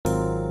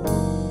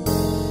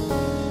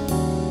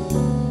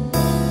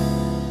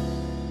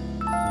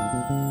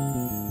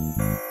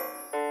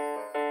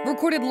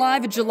Recorded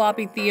live at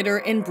Jalopy Theatre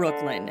in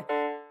Brooklyn.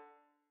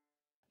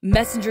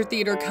 Messenger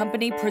Theatre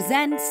Company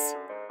presents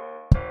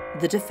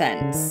The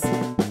Defense.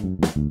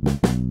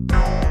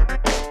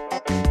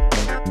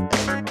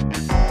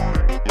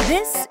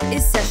 This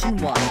is session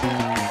 1.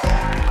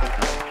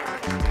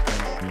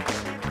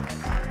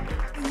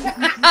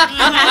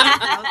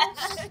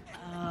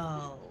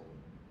 Oh.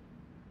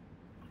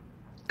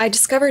 I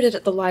discovered it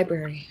at the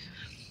library.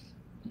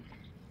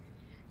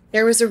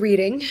 There was a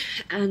reading,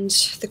 and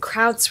the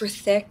crowds were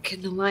thick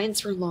and the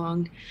lines were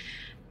long,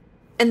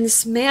 and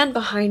this man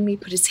behind me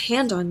put his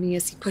hand on me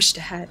as he pushed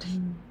ahead.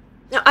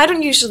 Now, I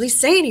don't usually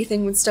say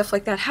anything when stuff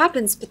like that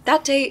happens, but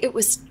that day it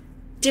was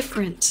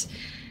different.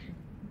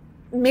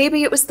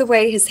 Maybe it was the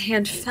way his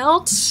hand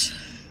felt,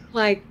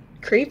 like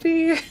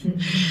creepy,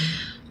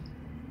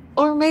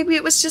 or maybe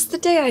it was just the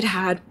day I'd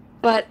had,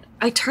 but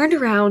I turned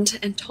around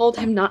and told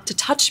him not to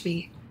touch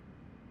me.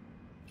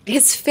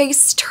 His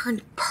face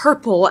turned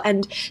purple,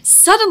 and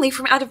suddenly,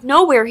 from out of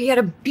nowhere, he had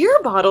a beer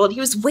bottle, and he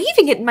was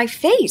waving it in my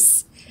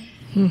face.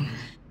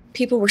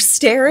 People were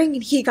staring,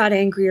 and he got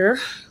angrier,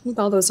 with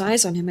all those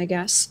eyes on him, I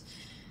guess.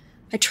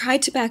 I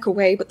tried to back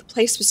away, but the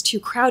place was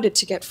too crowded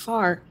to get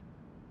far.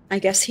 I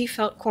guess he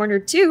felt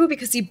cornered, too,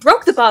 because he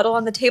broke the bottle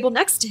on the table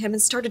next to him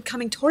and started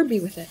coming toward me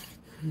with it.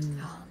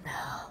 Oh,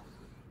 no.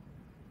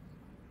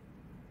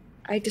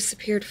 I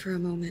disappeared for a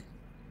moment.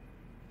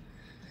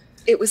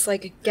 It was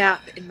like a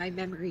gap in my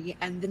memory,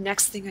 and the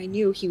next thing I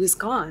knew, he was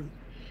gone.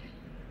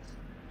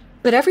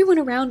 But everyone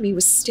around me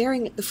was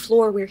staring at the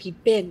floor where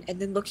he'd been and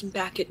then looking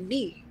back at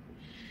me.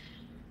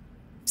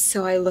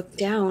 So I looked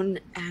down,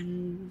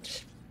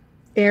 and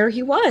there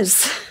he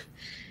was.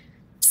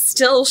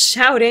 Still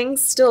shouting,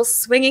 still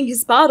swinging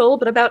his bottle,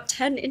 but about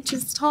 10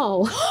 inches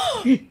tall.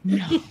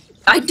 No.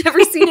 I'd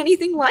never seen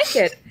anything like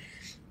it.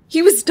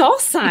 He was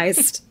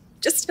doll-sized,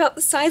 just about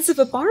the size of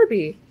a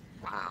Barbie.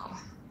 Wow.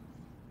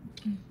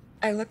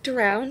 I looked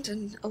around,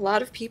 and a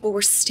lot of people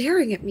were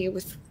staring at me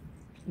with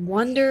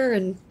wonder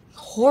and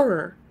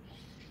horror.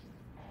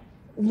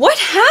 What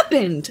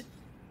happened?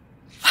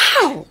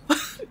 Wow!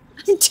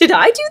 Did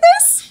I do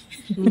this?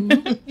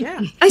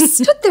 Yeah. I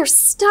stood there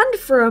stunned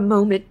for a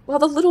moment while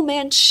the little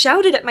man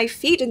shouted at my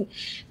feet, and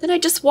then I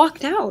just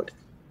walked out.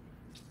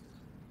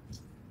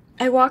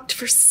 I walked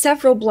for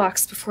several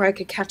blocks before I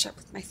could catch up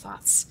with my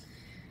thoughts.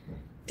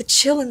 The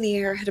chill in the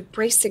air had a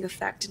bracing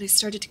effect, and I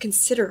started to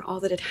consider all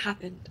that had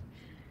happened.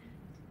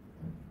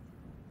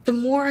 The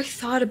more I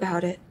thought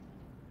about it,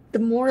 the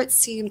more it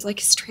seemed like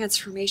his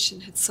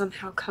transformation had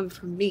somehow come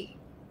from me.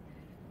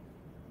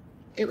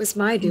 It was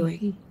my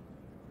doing.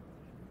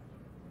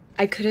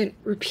 I couldn't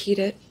repeat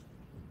it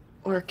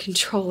or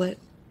control it,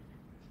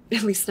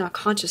 at least not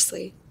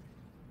consciously.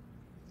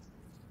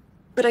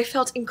 But I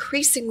felt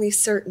increasingly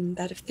certain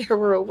that if there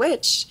were a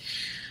witch,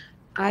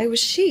 I was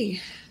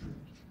she.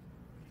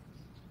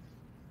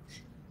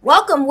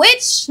 Welcome,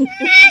 witch!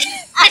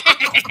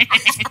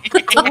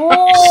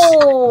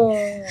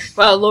 Oh.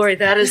 Wow, Lori,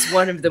 that is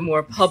one of the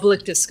more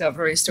public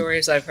discovery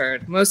stories I've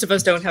heard. Most of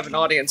us don't have an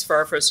audience for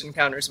our first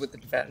encounters with the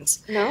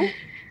defense. No?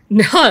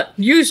 Not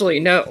usually,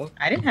 no.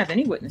 I didn't have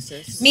any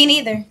witnesses. Me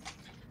neither.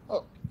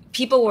 Well,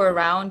 people were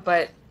around,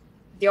 but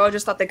they all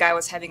just thought the guy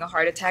was having a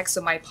heart attack,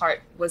 so my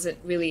part wasn't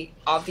really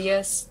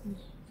obvious.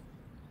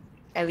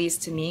 At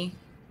least to me.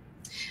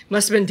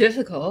 Must have been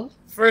difficult.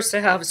 First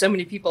to have so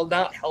many people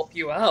not help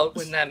you out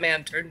when that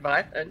man turned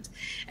violent,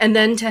 and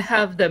then to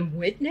have them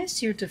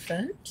witness your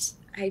defense.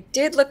 I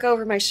did look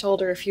over my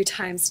shoulder a few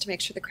times to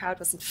make sure the crowd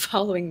wasn't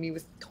following me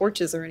with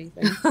torches or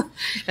anything.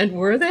 And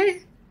were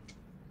they?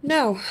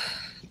 No.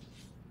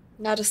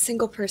 Not a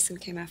single person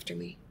came after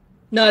me.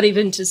 Not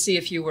even to see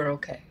if you were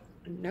okay.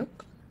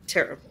 Nope.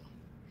 Terrible.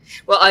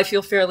 Well, I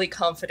feel fairly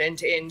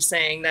confident in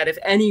saying that if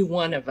any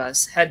one of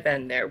us had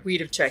been there,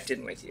 we'd have checked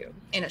in with you.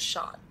 In a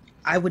shot.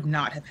 I would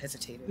not have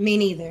hesitated. Me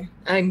neither.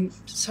 I'm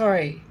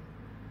sorry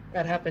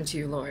that happened to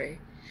you, Lori.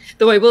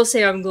 Though I will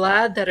say I'm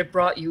glad that it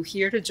brought you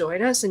here to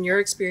join us, and your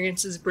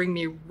experiences bring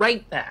me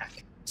right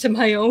back to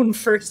my own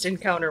first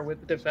encounter with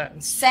the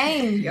defense.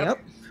 Same. Yep.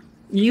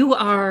 You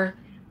are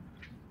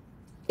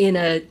in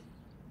a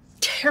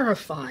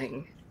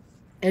terrifying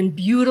and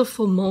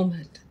beautiful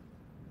moment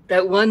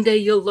that one day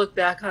you'll look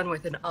back on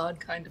with an odd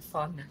kind of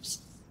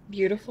fondness.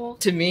 Beautiful?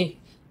 To me.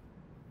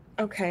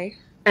 Okay.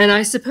 And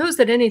I suppose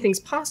that anything's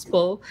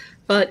possible,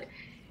 but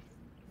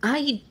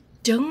I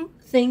don't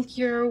think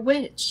you're a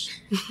witch.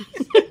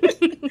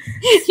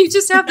 You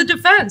just have the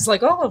defense,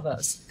 like all of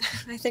us.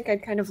 I think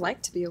I'd kind of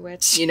like to be a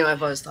witch. You know,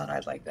 I've always thought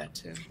I'd like that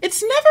too.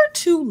 It's never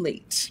too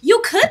late.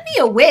 You could be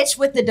a witch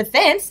with the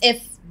defense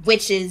if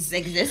witches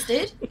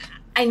existed.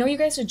 I know you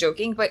guys are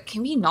joking, but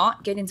can we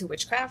not get into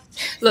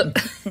witchcraft?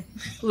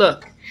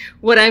 Look,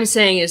 what I'm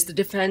saying is the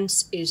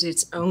defense is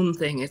its own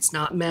thing. It's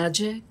not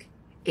magic.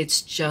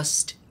 It's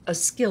just a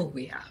skill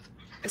we have.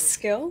 A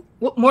skill?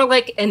 Well, more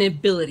like an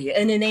ability,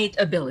 an innate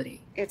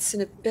ability. It's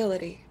an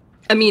ability.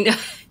 I mean,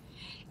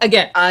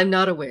 Again, I'm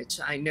not a witch.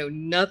 I know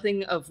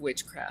nothing of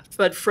witchcraft.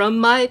 But from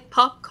my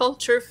pop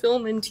culture,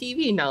 film, and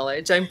TV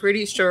knowledge, I'm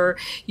pretty sure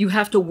you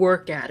have to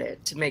work at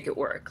it to make it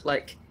work.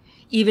 Like,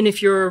 Even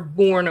if you're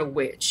born a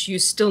witch, you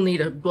still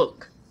need a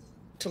book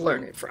to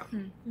learn it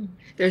from.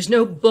 There's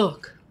no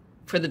book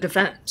for the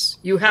defense.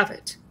 You have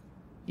it.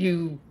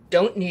 You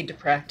don't need to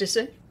practice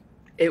it.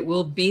 It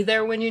will be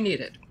there when you need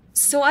it.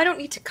 So I don't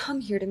need to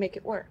come here to make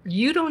it work.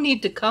 You don't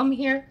need to come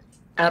here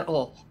at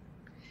all.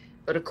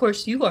 But of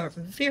course, you are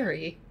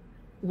very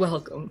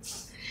welcome.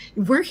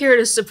 We're here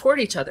to support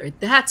each other.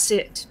 That's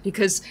it.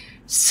 Because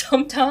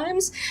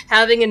sometimes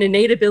having an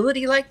innate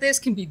ability like this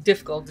can be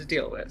difficult to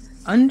deal with.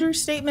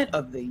 Understatement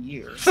of the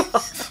year.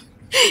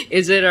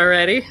 Is it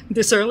already?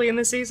 This early in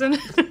the season?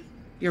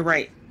 You're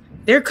right.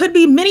 There could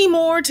be many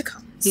more to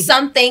come.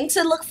 Something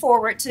to look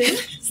forward to.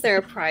 Is there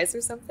a prize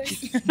or something?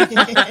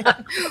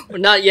 Well,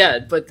 not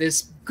yet, but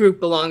this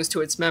group belongs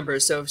to its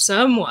members, so if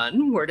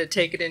someone were to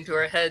take it into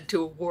her head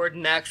to award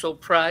an actual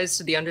prize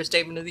to the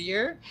understatement of the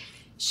year,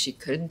 she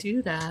could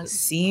do that.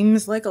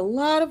 Seems like a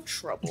lot of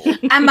trouble.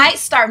 I might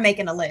start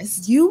making a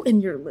list. You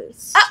and your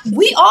list.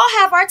 We all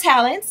have our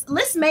talents.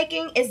 List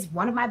making is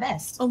one of my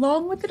best.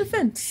 Along with the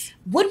defense.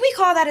 Would we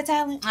call that a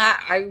talent?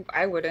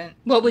 I wouldn't.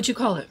 What would you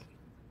call it?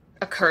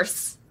 A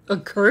curse. A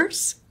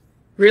curse?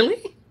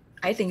 Really?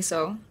 I think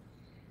so.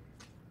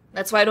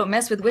 That's why I don't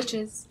mess with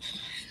witches.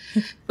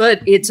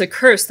 But it's a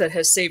curse that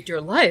has saved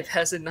your life,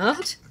 has it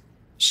not?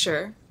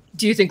 Sure.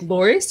 Do you think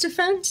Lori's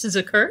defense is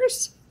a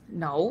curse?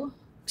 No.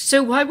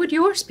 So why would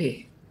yours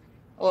be?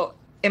 Well,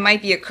 it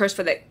might be a curse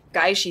for that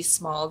guy she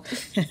smalled.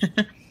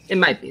 It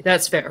might be,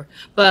 that's fair.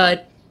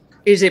 But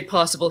is it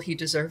possible he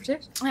deserved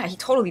it? Yeah, he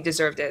totally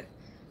deserved it.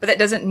 But that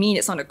doesn't mean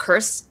it's not a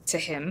curse to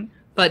him.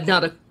 But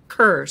not a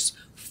curse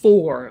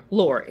for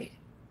Lori.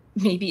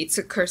 Maybe it's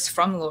a curse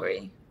from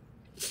Lori.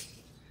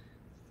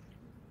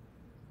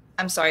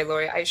 I'm sorry,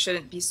 Lori. I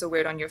shouldn't be so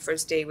weird on your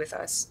first day with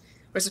us.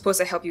 We're supposed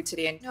to help you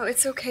today and... No,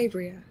 it's okay,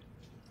 Bria.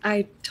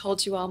 I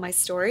told you all my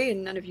story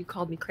and none of you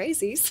called me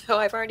crazy, so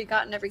I've already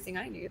gotten everything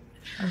I need.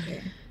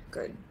 Okay,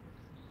 good.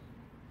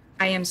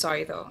 I am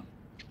sorry, though.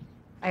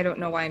 I don't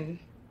know why I'm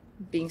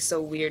being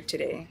so weird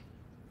today.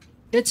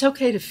 It's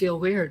okay to feel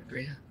weird,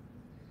 Bria.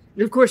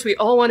 And of course, we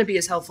all want to be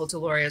as helpful to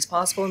Lori as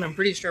possible, and I'm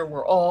pretty sure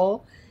we're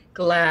all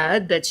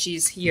glad that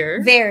she's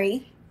here.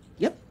 Very.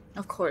 Yep.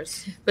 Of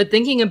course. But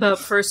thinking about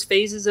first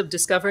phases of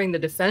discovering the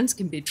defense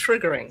can be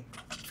triggering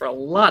for a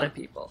lot of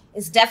people.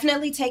 It's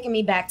definitely taking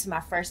me back to my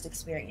first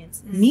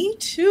experience. Me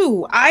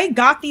too. I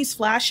got these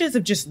flashes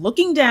of just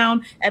looking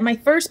down at my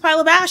first pile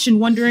of ash and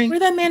wondering where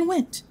that man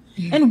went.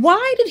 And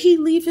why did he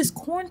leave his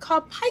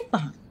corncob pipe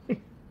behind?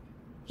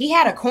 He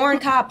had a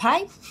corncob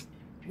pipe?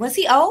 Was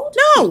he old?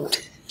 No,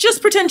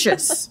 just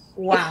pretentious.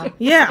 Wow.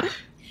 Yeah.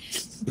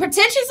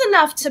 Pretentious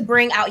enough to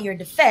bring out your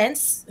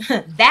defense.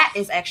 That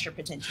is extra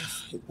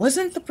pretentious. It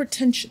wasn't the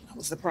pretension that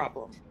was the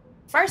problem.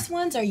 First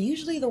ones are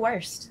usually the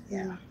worst.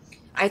 Yeah.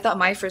 I thought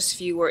my first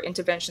few were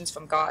interventions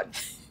from God.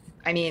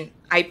 I mean,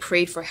 I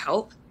prayed for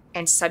help,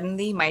 and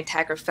suddenly my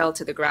attacker fell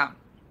to the ground.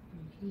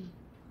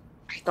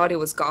 I thought it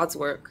was God's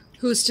work.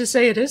 Who's to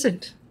say it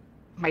isn't?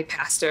 My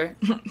pastor,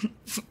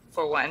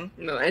 for one.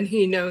 No, and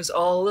he knows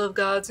all of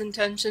God's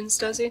intentions,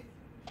 does he?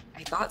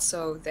 I thought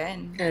so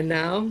then. And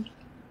now?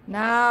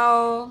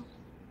 Now,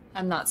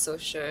 I'm not so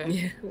sure.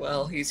 Yeah,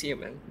 well, he's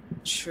human.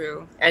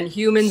 True. And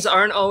humans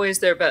aren't always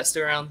their best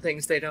around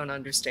things they don't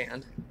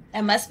understand.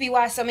 That must be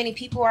why so many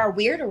people are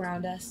weird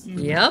around us.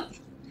 Yep.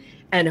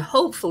 And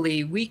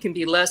hopefully we can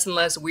be less and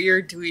less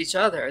weird to each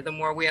other the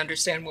more we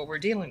understand what we're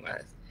dealing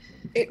with.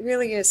 It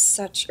really is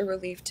such a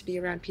relief to be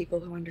around people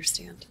who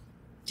understand.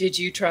 Did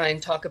you try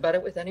and talk about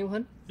it with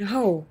anyone?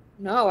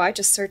 No, I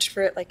just searched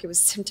for it like it was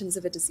symptoms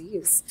of a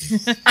disease.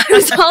 I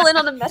was all in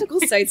on the medical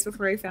sites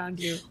before I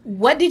found you.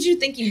 What did you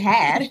think you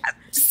had?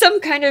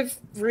 Some kind of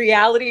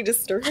reality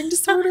disturbing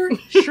disorder?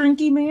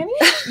 Shrinky Manny?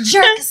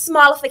 Jerk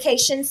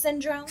smallification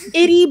syndrome?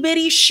 Itty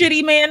bitty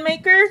shitty man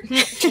maker?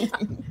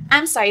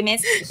 I'm sorry,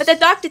 miss, but the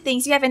doctor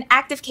thinks you have an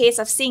active case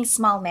of seeing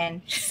small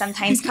men,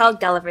 sometimes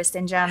called Gulliver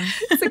syndrome.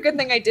 It's a good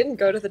thing I didn't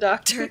go to the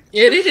doctor.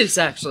 It is,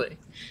 actually.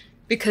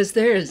 Because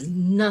there is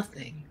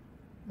nothing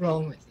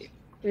wrong with you.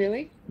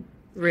 Really?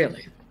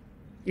 Really.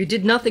 You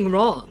did nothing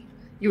wrong.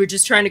 You were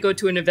just trying to go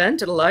to an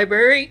event at a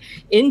library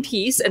in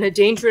peace, and a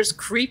dangerous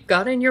creep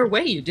got in your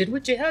way. You did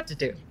what you had to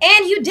do.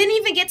 And you didn't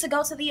even get to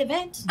go to the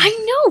event. I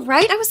know,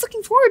 right? I was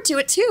looking forward to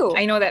it, too.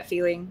 I know that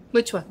feeling.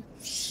 Which one?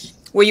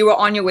 Where you were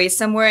on your way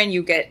somewhere and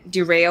you get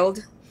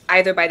derailed,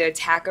 either by the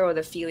attacker or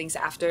the feelings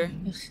after.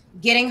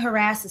 Getting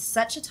harassed is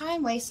such a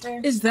time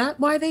waster. Is that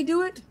why they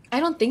do it?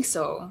 I don't think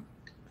so.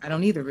 I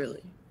don't either,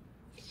 really.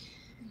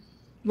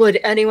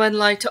 Would anyone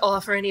like to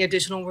offer any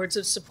additional words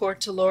of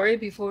support to Lori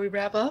before we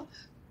wrap up?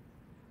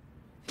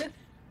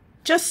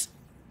 Just,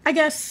 I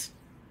guess,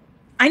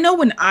 I know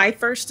when I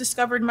first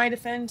discovered my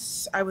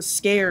defense, I was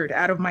scared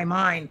out of my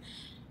mind.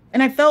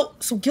 And I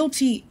felt so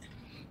guilty.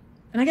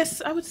 And I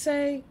guess I would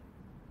say,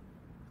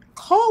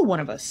 call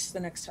one of us the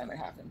next time it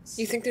happens.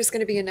 You think there's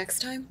going to be a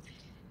next time?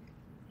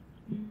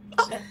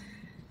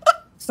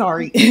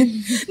 Sorry.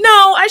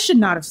 No, I should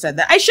not have said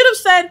that. I should have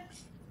said,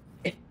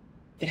 if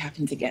it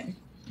happens again.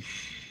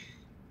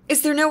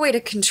 Is there no way to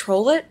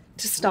control it?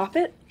 To stop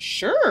it?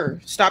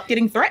 Sure. Stop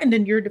getting threatened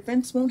and your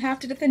defense won't have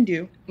to defend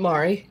you.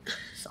 Mari,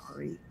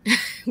 Sorry.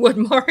 what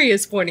Mari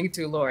is pointing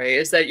to, Lori,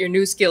 is that your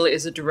new skill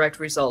is a direct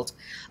result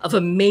of a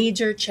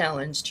major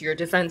challenge to your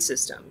defense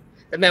system.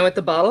 The man with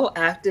the bottle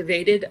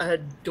activated a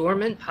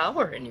dormant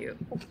power in you.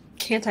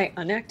 Can't I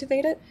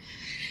unactivate it?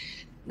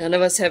 None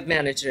of us have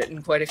managed it,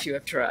 and quite a few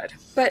have tried.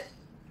 But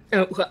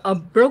A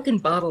broken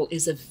bottle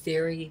is a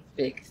very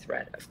big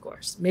threat, of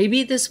course.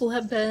 Maybe this will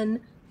have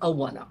been a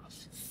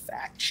one-off.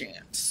 Fat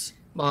chance.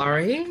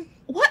 Mari?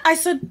 What? I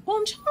said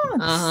one chance.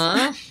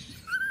 Uh-huh.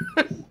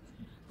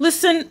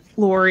 Listen,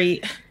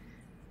 Lori,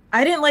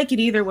 I didn't like it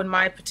either when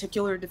my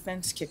particular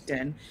defense kicked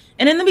in.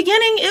 And in the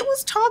beginning, it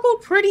was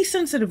toggled pretty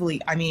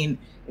sensitively. I mean,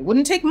 it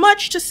wouldn't take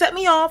much to set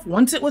me off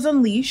once it was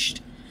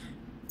unleashed.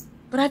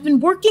 But I've been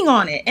working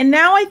on it. And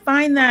now I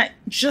find that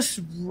just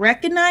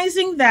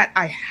recognizing that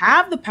I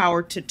have the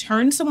power to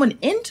turn someone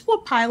into a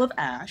pile of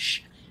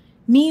ash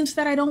means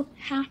that I don't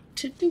have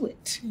to do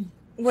it.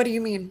 what do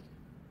you mean?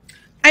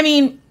 I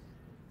mean,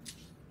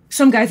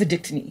 some guy's a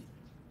dick to me.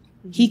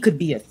 He could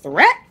be a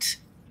threat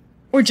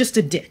or just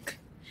a dick.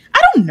 I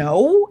don't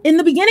know. In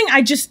the beginning,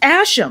 I just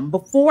ash him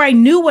before I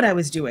knew what I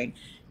was doing.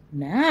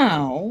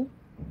 Now,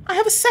 I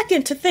have a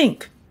second to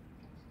think.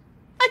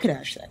 I could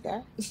ash that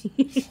guy.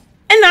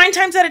 And 9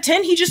 times out of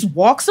 10, he just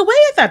walks away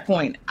at that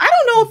point. I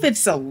don't know if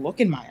it's a look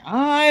in my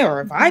eye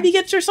or if Ivy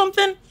gets or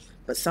something,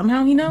 but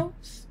somehow he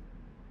knows.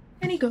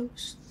 And he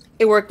goes.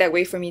 It worked that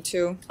way for me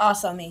too.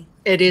 Also me.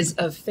 It is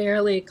a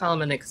fairly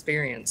common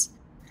experience.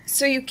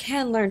 So you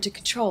can learn to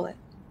control it.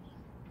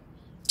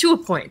 To a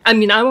point. I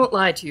mean, I won't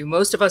lie to you.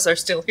 Most of us are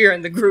still here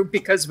in the group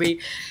because we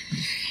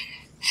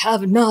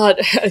have not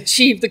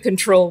achieved the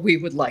control we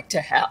would like to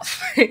have.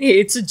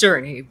 It's a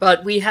journey,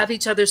 but we have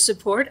each other's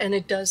support and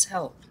it does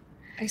help.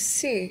 I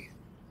see.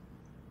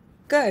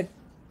 Good,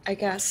 I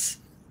guess.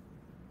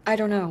 I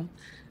don't know.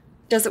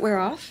 Does it wear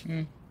off?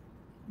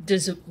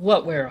 Does it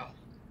what wear off?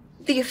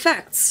 The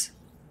effects.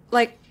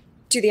 Like,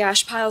 do the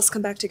ash piles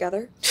come back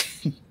together?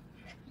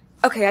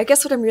 Okay, I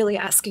guess what I'm really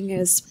asking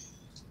is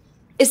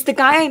the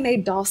guy I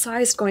made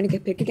doll-sized going to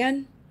get big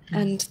again?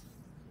 And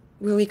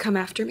will he come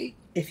after me?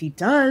 If he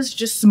does,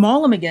 just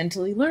small him again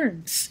till he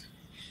learns.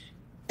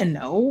 And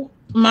no,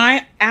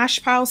 my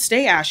ash piles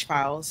stay ash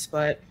piles,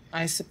 but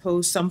I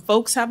suppose some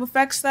folks have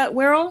effects that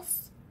wear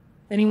off.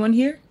 Anyone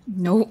here?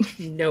 Nope.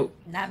 No.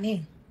 Not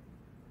me.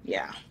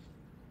 Yeah.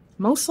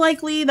 Most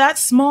likely that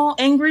small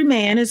angry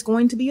man is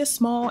going to be a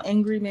small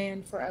angry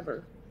man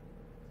forever.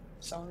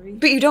 Sorry.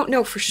 But you don't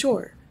know for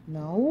sure.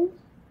 No?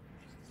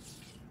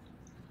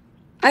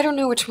 I don't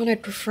know which one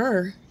I'd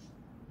prefer.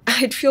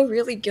 I'd feel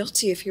really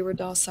guilty if he were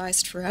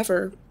doll-sized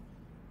forever.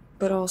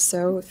 But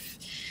also, if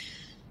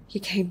he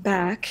came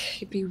back,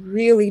 he'd be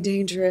really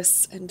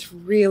dangerous and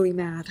really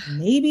mad.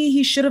 Maybe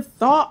he should have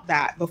thought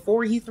that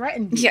before he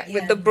threatened you. Yeah,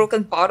 with the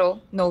broken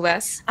bottle, no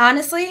less.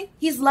 Honestly,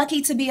 he's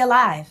lucky to be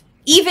alive,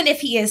 even if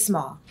he is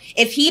small.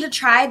 If he'd have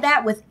tried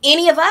that with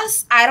any of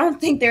us, I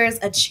don't think there is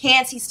a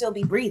chance he'd still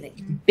be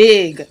breathing.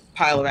 Big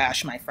pile of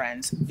ash, my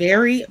friends.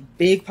 Very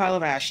big pile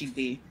of ash he'd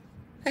be.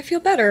 I feel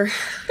better.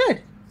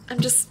 Good. I'm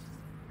just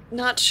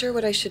not sure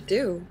what I should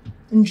do.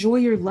 Enjoy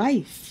your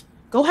life.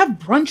 Go have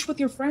brunch with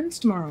your friends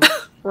tomorrow.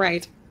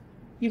 Right.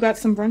 You got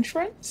some brunch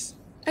friends?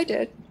 I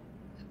did.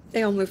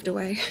 They all moved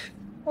away.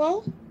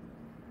 Well,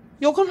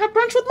 you'll come have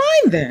brunch with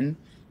mine then.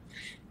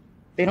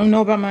 They don't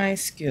know about my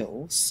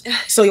skills,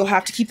 so you'll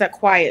have to keep that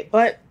quiet,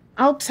 but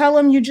I'll tell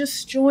them you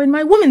just joined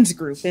my women's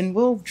group and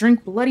we'll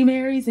drink Bloody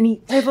Marys and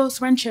eat huevos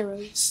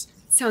rancheros.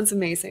 Sounds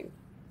amazing.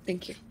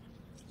 Thank you.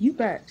 You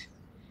bet.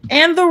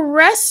 And the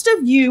rest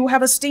of you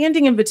have a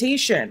standing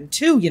invitation,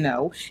 too, you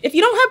know. If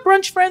you don't have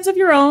brunch friends of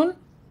your own,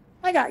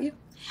 I got you.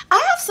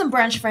 I have some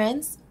brunch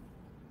friends,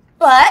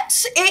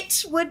 but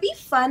it would be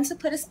fun to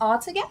put us all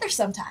together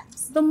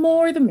sometimes. The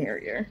more, the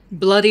merrier.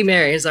 Bloody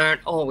Marys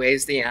aren't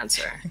always the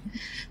answer.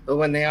 But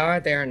when they are,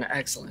 they're an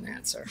excellent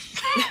answer.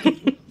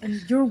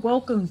 And you're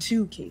welcome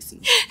too,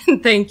 Kacey.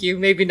 Thank you.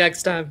 Maybe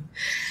next time.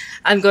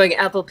 I'm going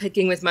apple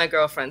picking with my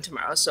girlfriend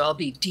tomorrow, so I'll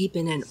be deep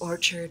in an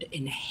orchard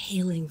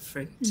inhaling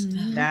fruit.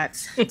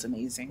 That's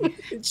amazing.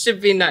 It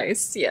should be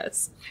nice,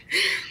 yes.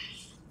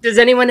 Does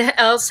anyone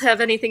else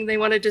have anything they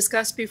want to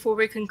discuss before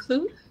we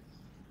conclude?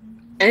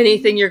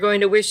 Anything you're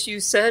going to wish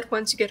you said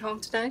once you get home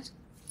tonight?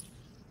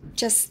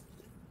 Just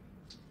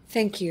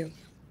thank you,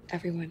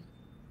 everyone.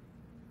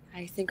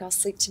 I think I'll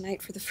sleep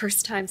tonight for the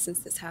first time since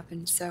this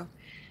happened, so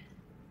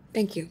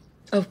thank you.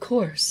 Of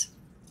course.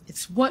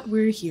 It's what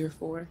we're here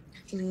for.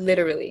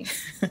 Literally.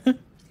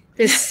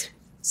 This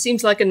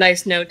seems like a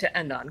nice note to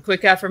end on.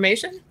 Quick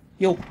affirmation?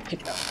 You'll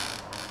pick it up.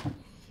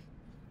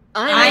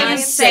 I am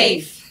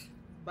safe,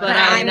 but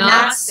I'm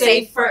not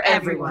safe for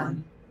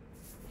everyone.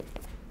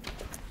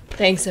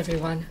 Thanks,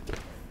 everyone.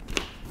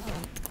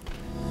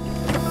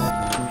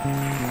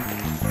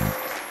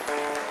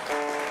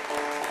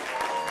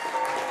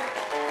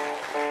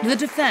 The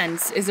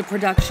Defense is a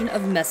production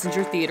of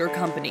Messenger Theatre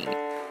Company.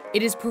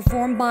 It is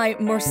performed by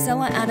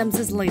Marcella Adams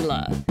as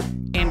Leila,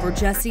 Amber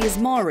Jessie as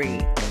Mari,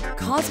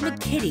 Cosmic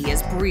Kitty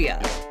as Bria,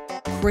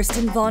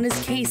 Kristen Vaughan as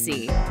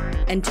Kacey,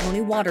 and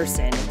Toni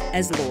Watterson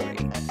as Lori.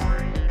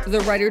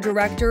 The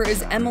writer-director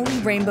is Emily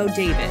Rainbow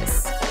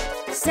Davis.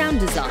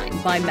 Sound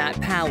design by Matt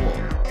Powell.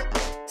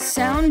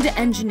 Sound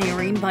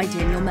engineering by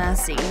Daniel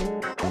Massey.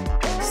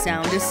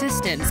 Sound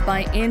assistance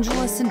by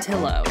Angela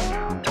Santillo.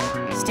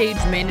 Stage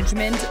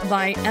management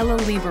by Ella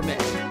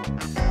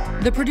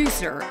Lieberman. The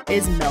producer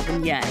is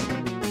Melvin Yen.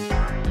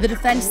 The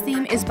defense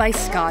theme is by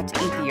Scott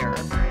Ethier.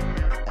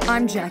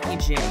 I'm Jacki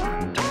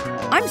Jing.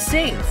 I'm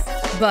safe,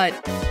 but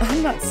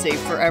I'm not safe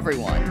for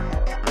everyone.